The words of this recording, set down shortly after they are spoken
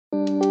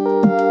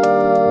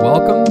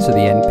Welcome to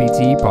the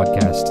NPTE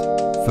podcast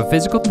for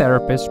physical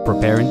therapists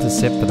preparing to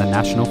sit for the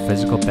National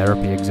Physical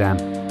Therapy exam.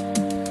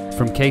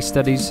 From case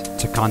studies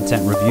to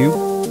content review,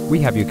 we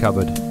have you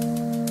covered.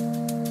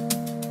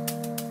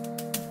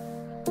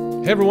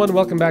 Hey everyone,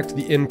 welcome back to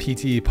the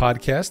NPTE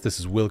podcast. This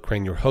is Will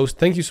Crane, your host.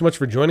 Thank you so much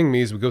for joining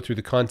me as we go through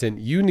the content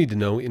you need to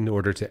know in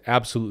order to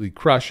absolutely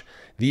crush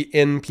the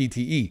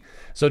NPTE.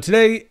 So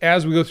today,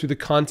 as we go through the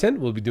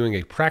content, we'll be doing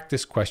a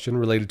practice question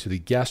related to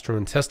the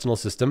gastrointestinal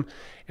system.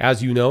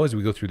 As you know, as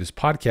we go through this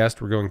podcast,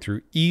 we're going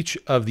through each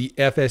of the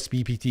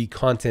FSBPT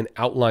content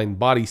outline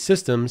body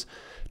systems,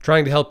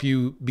 trying to help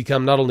you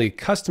become not only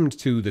accustomed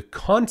to the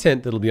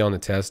content that'll be on the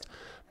test,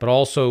 but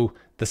also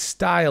the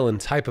style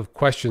and type of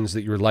questions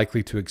that you're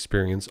likely to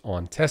experience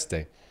on test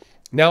day.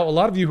 Now, a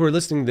lot of you who are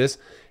listening to this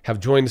have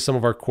joined some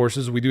of our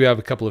courses. We do have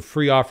a couple of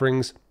free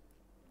offerings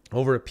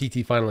over at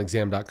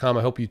ptfinalexam.com.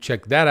 I hope you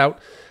check that out,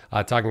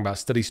 talking about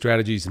study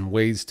strategies and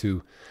ways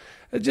to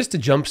just to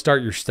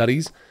jumpstart your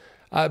studies.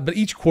 But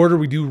each quarter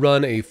we do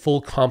run a full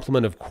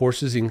complement of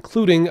courses,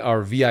 including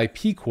our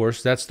VIP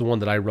course. That's the one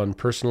that I run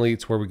personally.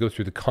 It's where we go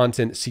through the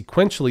content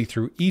sequentially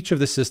through each of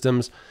the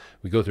systems.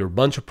 We go through a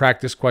bunch of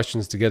practice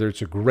questions together.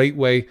 It's a great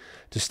way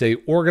to stay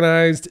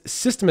organized,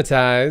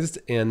 systematized,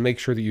 and make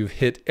sure that you've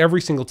hit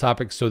every single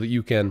topic so that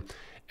you can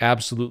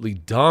absolutely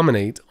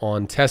dominate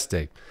on test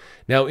day.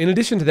 Now, in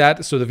addition to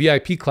that, so the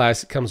VIP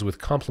class comes with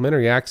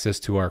complimentary access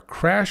to our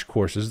crash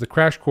courses. The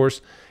crash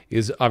course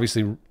is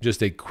obviously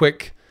just a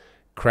quick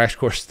crash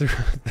course through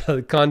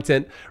the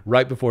content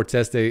right before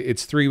test day.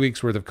 It's 3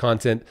 weeks worth of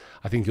content.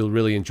 I think you'll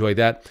really enjoy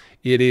that.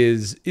 It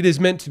is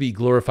meant to be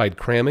glorified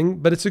cramming,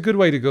 but it's a good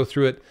way to go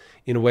through it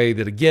in a way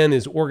that, again,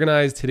 is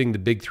organized, hitting the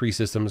big three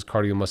systems,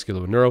 cardio,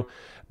 musculo, and neuro.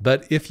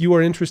 But if you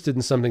are interested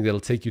in something that'll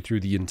take you through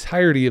the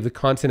entirety of the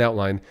content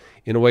outline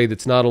in a way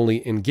that's not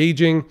only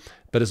engaging,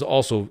 but is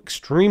also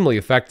extremely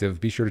effective,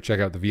 be sure to check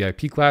out the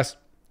VIP class.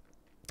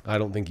 I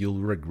don't think you'll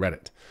regret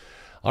it.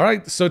 All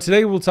right, so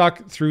today we'll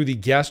talk through the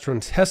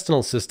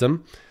gastrointestinal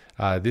system.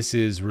 This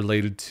is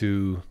related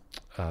to,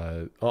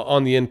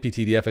 on the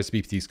NPT, the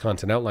FSBPT's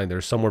content outline,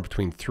 there's somewhere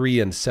between 3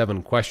 and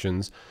 7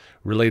 questions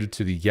related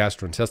to the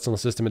gastrointestinal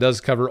system. It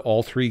does cover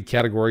all 3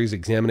 categories: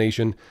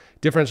 examination,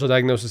 differential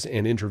diagnosis,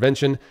 and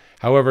intervention.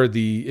 However,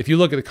 if you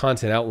look at the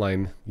content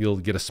outline, you'll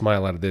get a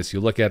smile out of this.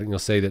 You'll look at it and you'll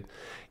say that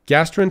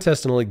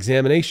gastrointestinal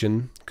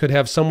examination could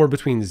have somewhere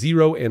between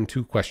 0 and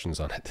 2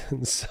 questions on it.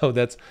 So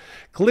that's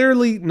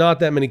clearly not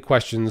that many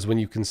questions when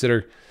you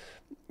consider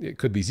it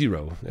could be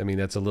 0. I mean,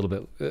 that's a little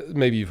bit,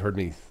 maybe you've heard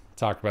me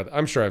talk about it.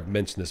 I'm sure I've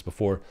mentioned this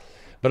before,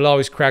 but it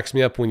always cracks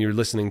me up when you're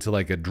listening to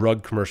like a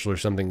drug commercial or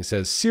something that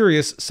says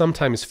serious,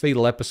 sometimes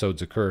fatal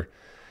episodes occur.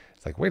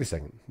 It's like, wait a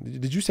second,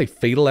 did you say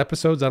fatal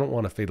episodes? I don't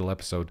want a fatal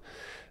episode.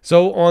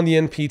 So on the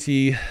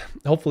NPT,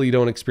 hopefully you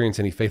don't experience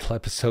any fatal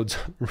episodes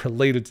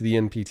related to the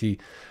NPT,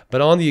 but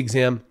on the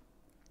exam,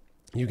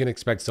 you can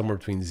expect somewhere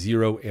between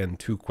 0 and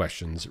 2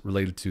 questions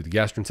related to the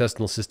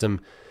gastrointestinal system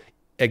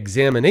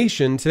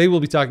examination. Today we'll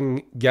be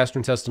talking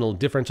gastrointestinal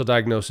differential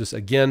diagnosis,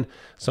 again,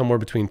 somewhere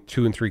between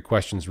 2 and 3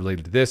 questions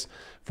related to this,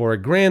 for a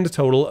grand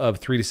total of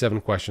 3 to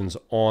 7 questions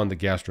on the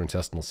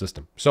gastrointestinal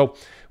system. So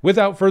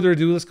without further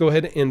ado, let's go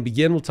ahead and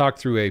begin. We'll talk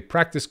through a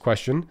practice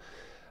question.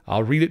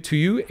 I'll read it to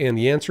you, and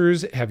the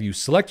answers, have you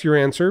select your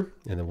answer,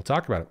 and then we'll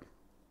talk about it.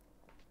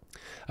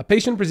 A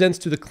patient presents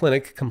to the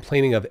clinic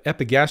complaining of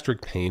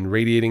epigastric pain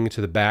radiating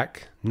to the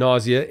back,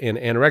 nausea, and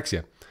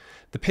anorexia.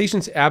 The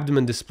patient's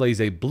abdomen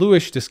displays a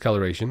bluish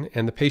discoloration,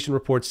 and the patient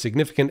reports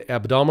significant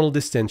abdominal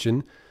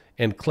distension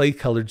and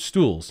clay-colored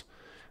stools.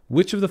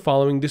 Which of the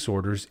following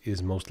disorders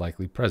is most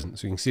likely present?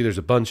 So you can see there's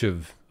a bunch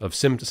of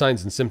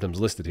signs and symptoms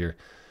listed here.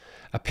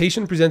 A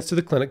patient presents to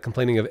the clinic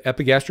complaining of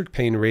epigastric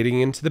pain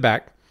radiating into the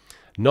back,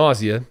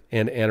 nausea,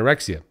 and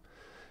anorexia.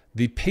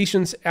 The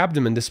patient's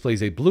abdomen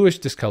displays a bluish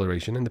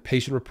discoloration, and the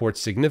patient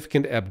reports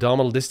significant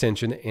abdominal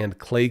distension and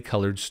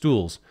clay-colored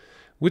stools.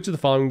 Which of the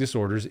following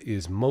disorders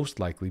is most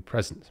likely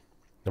present?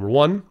 Number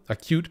 1,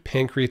 acute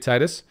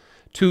pancreatitis.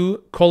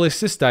 2,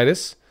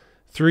 cholecystitis.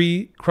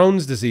 3,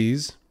 Crohn's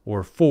disease.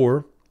 Or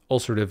 4,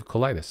 ulcerative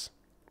colitis.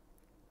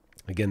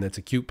 Again, that's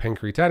acute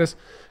pancreatitis,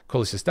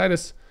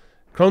 cholecystitis,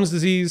 Crohn's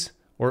disease,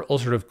 or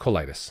ulcerative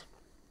colitis.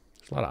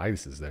 There's a lot of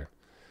itises there.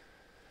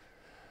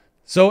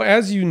 So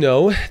as you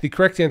know, the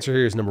correct answer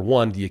here is number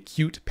 1, the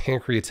acute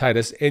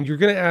pancreatitis. And you're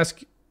going to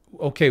ask,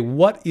 okay,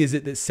 what is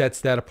it that sets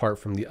that apart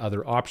from the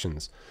other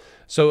options?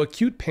 So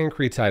acute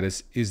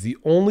pancreatitis is the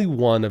only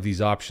one of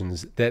these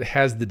options that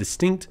has the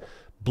distinct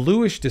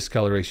bluish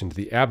discoloration to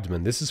the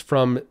abdomen. This is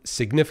from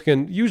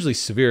significant, usually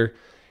severe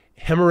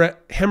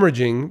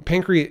hemorrhaging,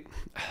 pancreatic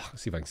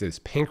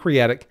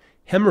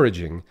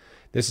hemorrhaging.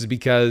 This is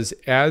because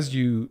as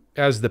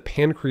the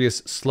pancreas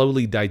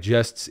slowly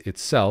digests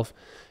itself,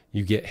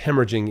 you get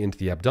hemorrhaging into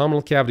the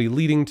abdominal cavity,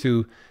 leading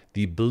to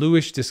the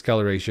bluish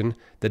discoloration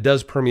that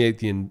does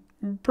permeate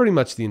pretty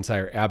much the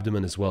entire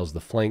abdomen as well as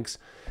the flanks.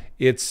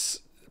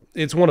 It's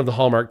it's one of the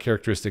hallmark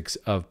characteristics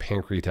of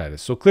pancreatitis.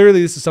 So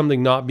clearly this is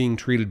something not being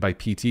treated by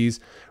PTs.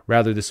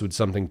 Rather, this would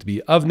something to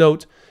be of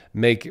note,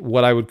 make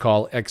what I would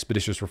call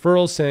expeditious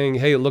referrals saying,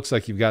 hey, it looks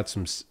like you've got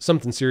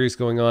something serious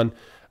going on.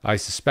 I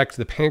suspect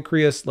the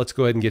pancreas. Let's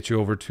go ahead and get you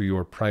over to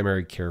your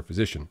primary care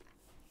physician.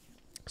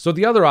 So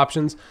the other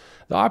options,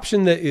 the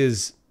option that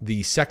is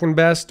the second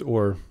best,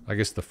 or I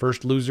guess the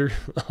first loser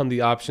on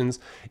the options,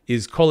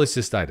 is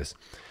cholecystitis.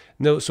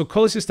 No, so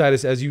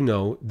cholecystitis, as you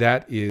know,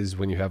 that is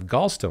when you have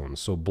gallstones.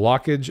 So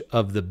blockage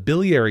of the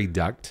biliary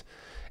duct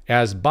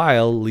as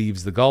bile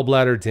leaves the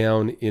gallbladder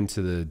down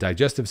into the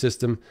digestive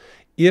system.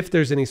 If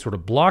there's any sort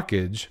of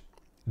blockage,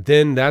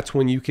 then that's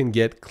when you can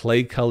get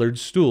clay-colored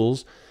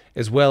stools,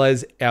 as well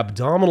as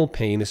abdominal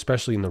pain,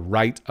 especially in the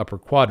right upper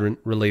quadrant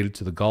related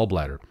to the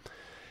gallbladder.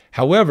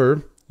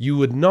 However, you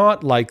would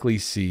not likely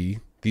see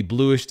the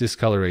bluish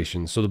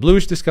discoloration. So the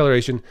bluish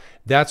discoloration,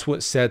 that's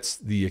what sets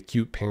the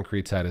acute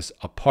pancreatitis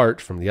apart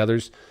from the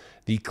others.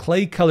 The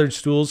clay-colored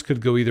stools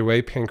could go either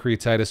way,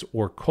 pancreatitis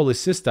or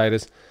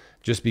cholecystitis,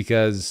 just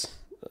because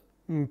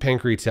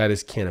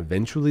pancreatitis can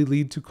eventually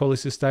lead to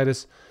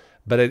cholecystitis,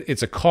 but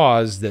it's a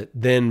cause that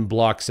then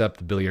blocks up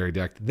the biliary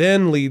duct,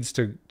 then leads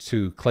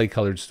to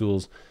clay-colored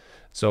stools.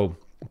 So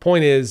the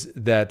point is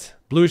that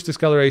bluish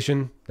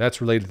discoloration, that's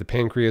related to the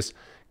pancreas.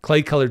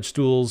 Clay-colored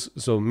stools,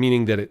 so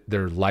meaning that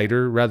they're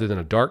lighter rather than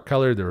a dark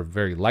color. They're a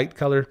very light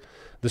color,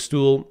 the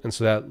stool. And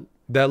so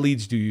that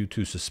leads you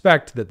to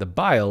suspect that the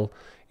bile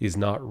is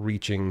not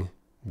reaching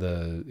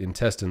the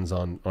intestines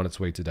on its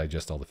way to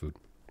digest all the food.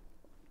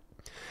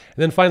 And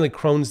then finally,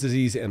 Crohn's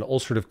disease and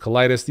ulcerative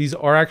colitis. These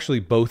are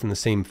actually both in the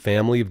same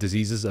family of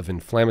diseases of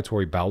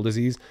inflammatory bowel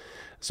disease.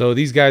 So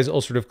these guys,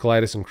 ulcerative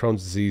colitis and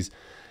Crohn's disease,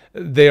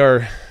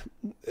 they're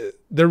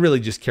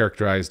really just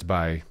characterized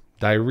by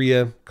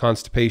diarrhea,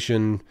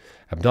 constipation,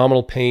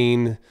 abdominal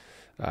pain,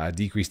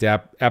 decreased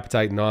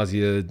appetite,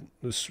 nausea,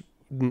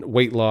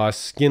 weight loss,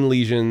 skin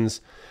lesions,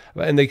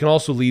 and they can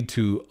also lead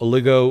to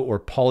oligo or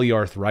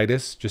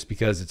polyarthritis just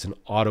because it's an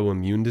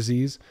autoimmune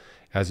disease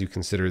as you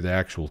consider the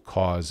actual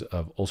cause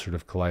of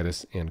ulcerative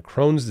colitis and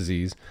Crohn's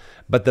disease.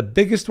 But the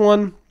biggest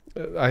one,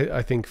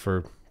 I think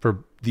for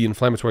the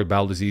inflammatory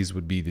bowel disease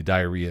would be the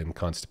diarrhea and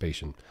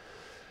constipation.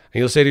 And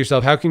you'll say to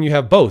yourself, how can you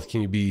have both?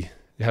 Can you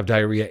have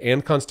diarrhea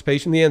and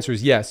constipation? The answer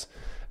is yes.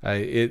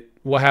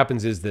 What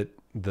happens is that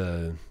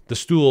the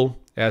stool,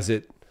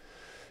 the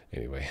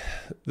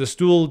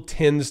stool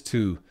tends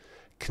to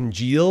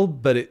congeal,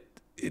 but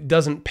it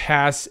doesn't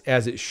pass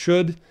as it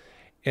should.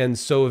 And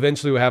so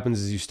eventually what happens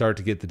is you start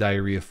to get the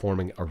diarrhea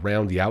forming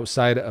around the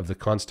outside of the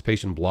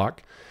constipation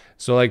block.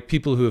 So like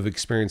people who have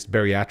experienced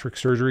bariatric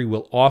surgery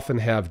will often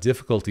have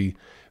difficulty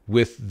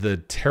with the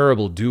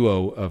terrible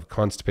duo of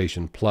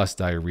constipation plus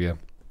diarrhea.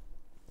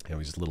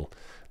 Just a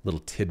little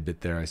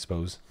tidbit there, I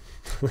suppose.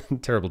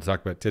 Terrible to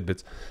talk about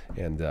tidbits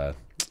and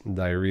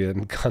diarrhea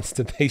and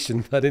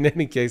constipation. But in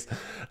any case,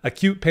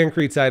 acute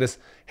pancreatitis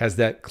has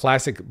that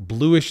classic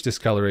bluish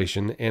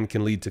discoloration and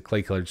can lead to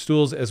clay-colored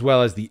stools, as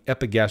well as the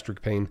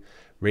epigastric pain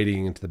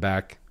radiating into the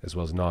back, as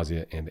well as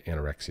nausea and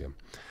anorexia.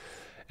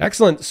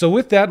 Excellent. So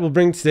with that, we'll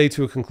bring today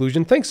to a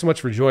conclusion. Thanks so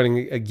much for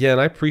joining. Again,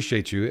 I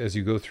appreciate you as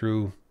you go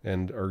through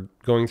and are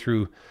going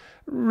through,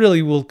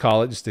 really we'll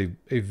call it just a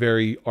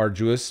very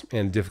arduous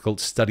and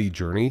difficult study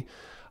journey.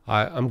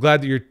 I'm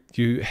glad that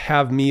you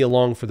have me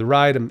along for the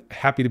ride. I'm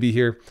happy to be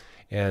here.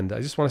 And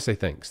I just want to say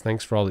thanks.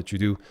 Thanks for all that you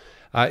do.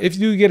 If you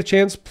do get a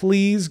chance,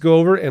 please go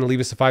over and leave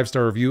us a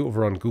 5-star review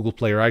over on Google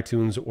Play or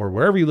iTunes or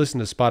wherever you listen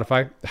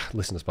to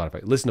listen to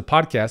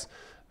podcasts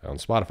on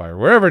Spotify or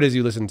wherever it is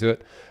you listen to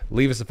it.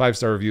 Leave us a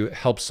 5-star review. It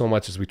helps so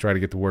much as we try to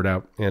get the word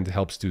out and to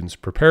help students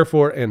prepare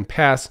for and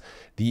pass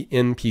the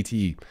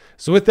NPTE.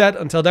 So with that,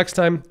 until next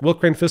time, Will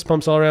Crane fist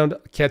pumps all around.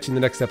 Catch you in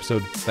the next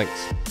episode.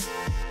 Thanks.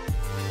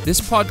 This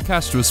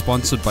podcast was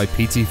sponsored by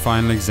PT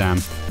Final Exam,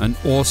 an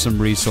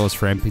awesome resource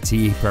for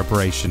NPTE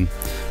preparation.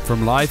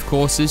 From live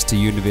courses to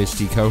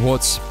university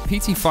cohorts,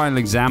 PT Final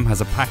Exam has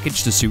a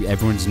package to suit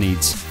everyone's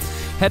needs.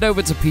 Head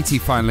over to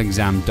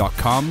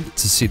ptfinalexam.com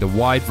to see the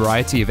wide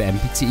variety of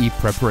NPTE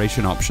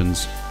preparation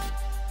options.